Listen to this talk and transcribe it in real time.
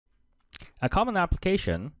A common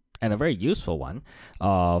application, and a very useful one,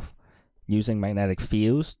 of using magnetic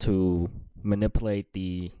fields to manipulate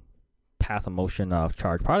the path of motion of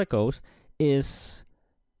charged particles is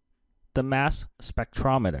the mass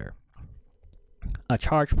spectrometer. A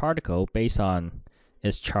charged particle, based on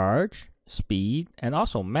its charge, speed, and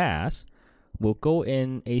also mass, will go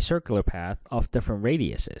in a circular path of different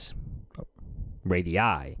radiuses,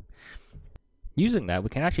 radii. Using that, we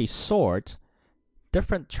can actually sort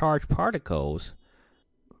different charged particles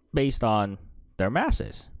based on their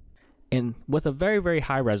masses and with a very, very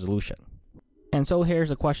high resolution. And so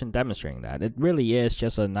here's a question demonstrating that. It really is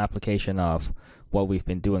just an application of what we've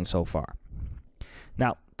been doing so far.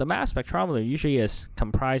 Now, the mass spectrometer usually is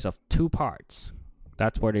comprised of two parts.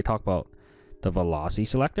 That's where they talk about the velocity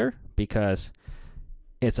selector, because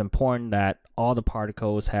it's important that all the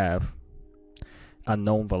particles have a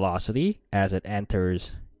known velocity as it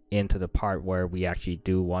enters into the part where we actually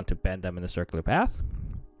do want to bend them in a circular path.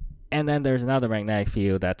 And then there's another magnetic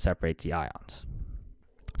field that separates the ions.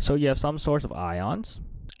 So you have some source of ions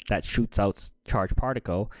that shoots out charged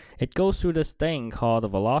particle. It goes through this thing called the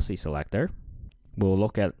velocity selector. We'll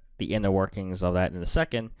look at the inner workings of that in a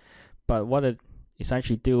second. But what it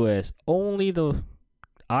essentially do is only the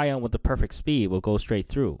ion with the perfect speed will go straight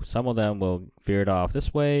through. Some of them will veer it off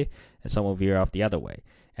this way, and some will veer off the other way.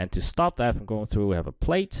 And to stop that from going through, we have a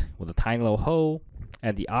plate with a tiny little hole,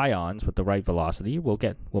 and the ions with the right velocity will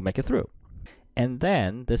make it through. And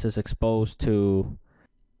then this is exposed to,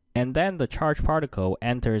 and then the charged particle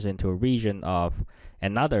enters into a region of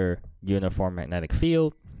another uniform magnetic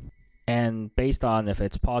field. And based on if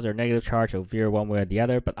it's positive or negative charge, it'll veer one way or the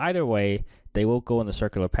other. But either way, they will go in the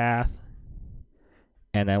circular path.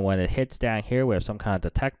 And then when it hits down here, we have some kind of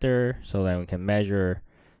detector, so then we can measure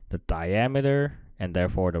the diameter and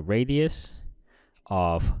therefore the radius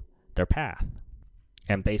of their path.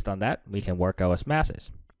 And based on that, we can work out its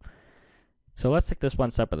masses. So let's take this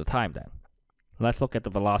one step at a time then. Let's look at the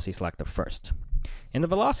velocity selector first. In the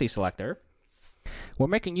velocity selector, we're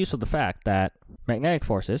making use of the fact that magnetic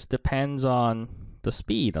forces depends on the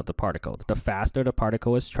speed of the particle. The faster the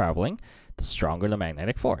particle is traveling, the stronger the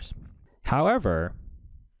magnetic force. However,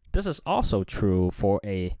 this is also true for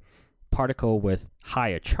a particle with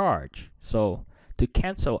higher charge. So to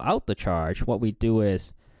cancel out the charge, what we do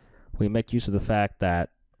is we make use of the fact that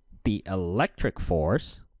the electric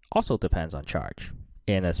force also depends on charge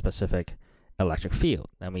in a specific electric field,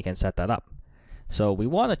 and we can set that up. So we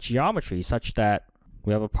want a geometry such that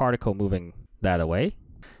we have a particle moving that way,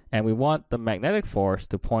 and we want the magnetic force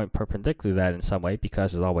to point perpendicular to that in some way,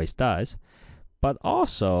 because it always does. But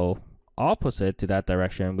also, opposite to that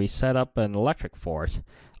direction, we set up an electric force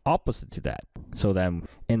opposite to that. So then,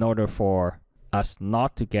 in order for us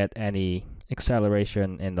not to get any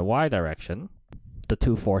acceleration in the y direction, the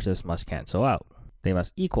two forces must cancel out. They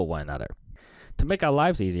must equal one another. To make our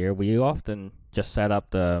lives easier, we often just set up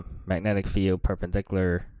the magnetic field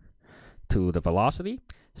perpendicular to the velocity,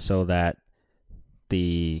 so that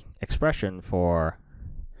the expression for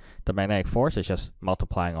the magnetic force is just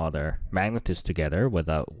multiplying all their magnitudes together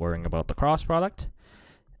without worrying about the cross product.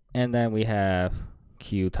 And then we have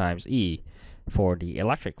Q times E for the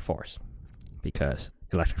electric force, because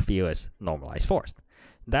electric field is normalized force.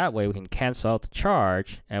 That way we can cancel out the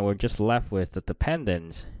charge, and we're just left with the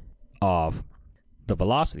dependence of the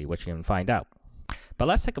velocity, which you can find out. But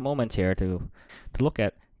let's take a moment here to look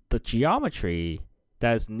at the geometry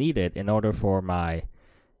that is needed in order for my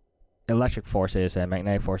electric forces and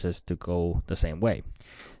magnetic forces to go the same way.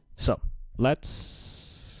 So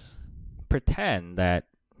let's pretend that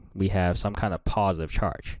we have some kind of positive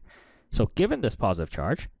charge. So given this positive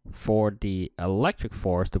charge, for the electric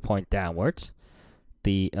force to point downwards,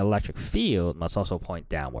 the electric field must also point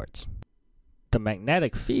downwards. The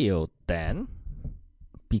magnetic field then,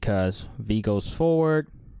 because V goes forward,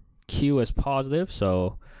 Q is positive,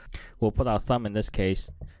 so we'll put our thumb in this case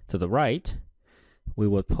to the right. We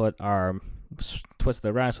would put our twist it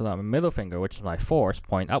around so that my middle finger, which is my force,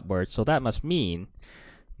 point upwards. So that must mean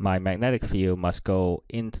my magnetic field must go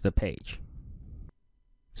into the page.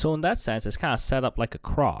 So in that sense, it's kind of set up like a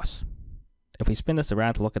cross. If we spin this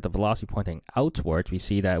around to look at the velocity pointing outwards, we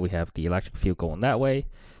see that we have the electric field going that way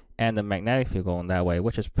and the magnetic field going that way,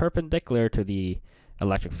 which is perpendicular to the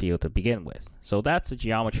electric field to begin with. So that's the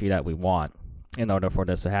geometry that we want in order for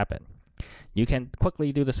this to happen. You can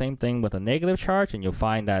quickly do the same thing with a negative charge, and you'll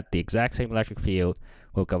find that the exact same electric field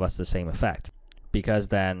will give us the same effect, because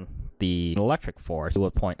then the electric force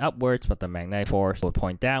will point upwards, but the magnetic force will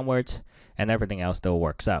point downwards, and everything else still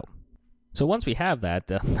works out. So once we have that,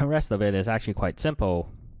 the rest of it is actually quite simple.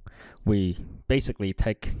 We basically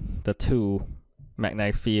take the two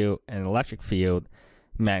magnetic field and electric field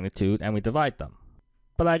magnitude, and we divide them.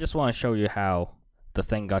 But I just want to show you how the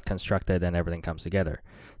thing got constructed and everything comes together.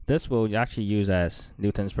 This will actually use as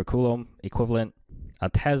newtons per coulomb equivalent. A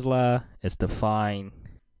Tesla is defined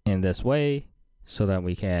in this way so that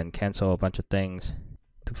we can cancel a bunch of things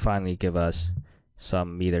to finally give us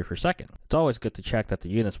some meters per second. It's always good to check that the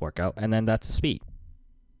units work out, and then that's the speed.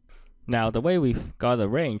 Now, the way we've got it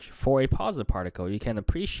arranged for a positive particle, you can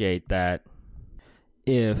appreciate that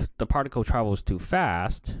if the particle travels too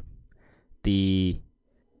fast, the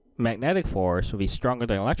magnetic force will be stronger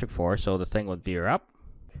than electric force, so the thing would veer up.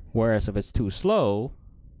 Whereas if it's too slow,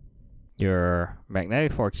 your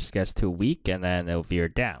magnetic force gets too weak and then it'll veer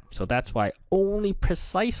down. So that's why only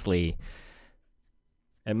precisely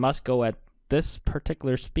it must go at this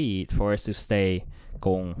particular speed for us to stay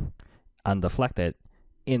going undeflected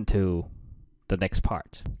into the next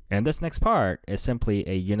part. And this next part is simply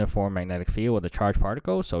a uniform magnetic field with a charged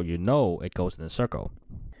particle, so you know it goes in a circle.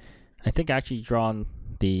 I think I actually drawn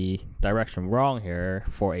the direction wrong here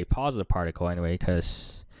for a positive particle anyway,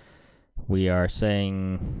 because we are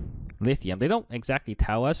saying lithium. They don't exactly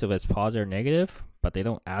tell us if it's positive or negative, but they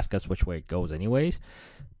don't ask us which way it goes anyways.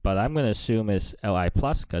 But I'm going to assume it's Li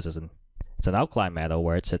plus because it's an alkaline metal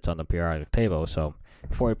where it sits on the periodic table. So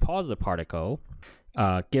for a positive particle,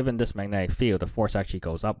 given this magnetic field, the force actually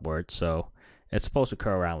goes upwards, so it's supposed to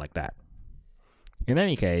curve around like that. In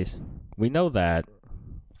any case, we know that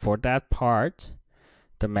for that part,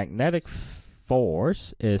 the magnetic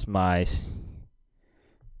force is my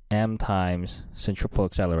m times centripetal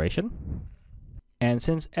acceleration. And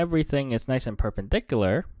since everything is nice and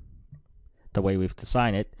perpendicular, the way we've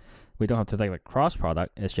designed it, we don't have to take the cross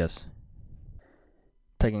product. It's just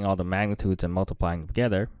taking all the magnitudes and multiplying them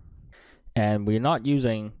together. And we're not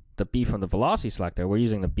using the B from the velocity selector, we're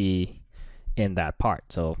using the B in that part.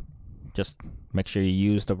 So just make sure you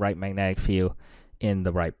use the right magnetic field in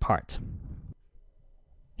the right part.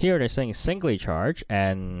 Here they're saying singly charged,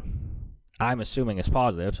 and I'm assuming it's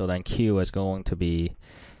positive, so then Q is going to be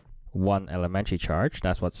one elementary charge.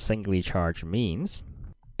 That's what singly charged means.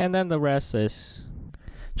 And then the rest is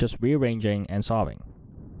just rearranging and solving.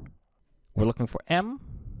 We're looking for M,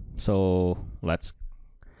 so let's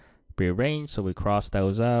rearrange. So we cross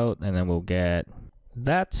those out, and then we'll get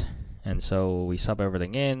that. And so we sub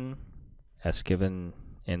everything in as given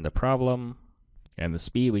in the problem, and the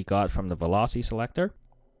speed we got from the velocity selector.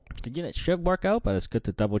 The unit should work out, but it's good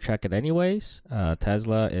to double check it anyways.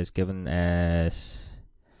 Tesla is given as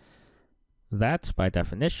that by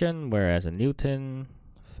definition, whereas in Newton,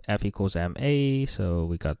 F equals ma, so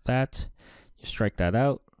we got that. You strike that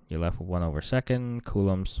out, you're left with 1 over second.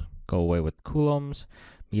 Coulombs go away with coulombs,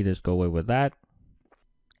 meters go away with that,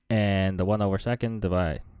 and the 1 over second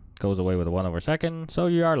goes away with the 1 over second, so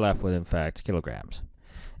you are left with, in fact, kilograms.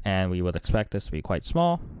 And we would expect this to be quite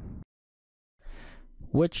small.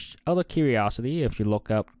 Which, out of curiosity, if you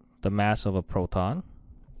look up the mass of a proton,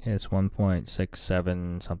 it's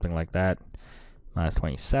 1.67, something like that, minus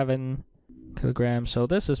 27 kilograms. So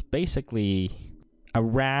this is basically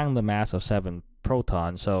around the mass of 7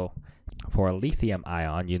 protons. So for a lithium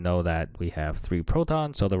ion, you know that we have 3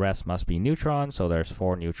 protons, so the rest must be neutrons, so there's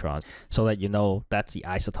 4 neutrons, so that you know that's the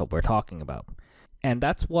isotope we're talking about. And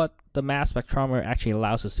that's what the mass spectrometer actually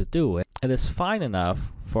allows us to do. It is fine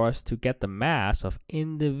enough for us to get the mass of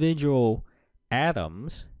individual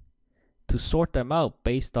atoms to sort them out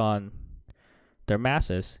based on their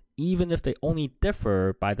masses, even if they only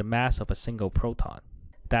differ by the mass of a single proton.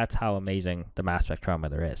 That's how amazing the mass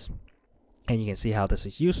spectrometer is. And you can see how this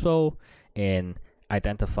is useful in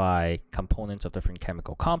identify components of different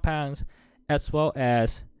chemical compounds, as well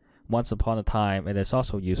as once upon a time, it is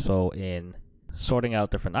also useful in sorting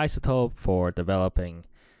out different isotopes for developing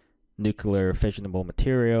nuclear fissionable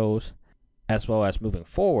materials, as well as moving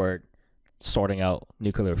forward, sorting out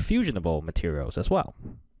nuclear fusionable materials as well.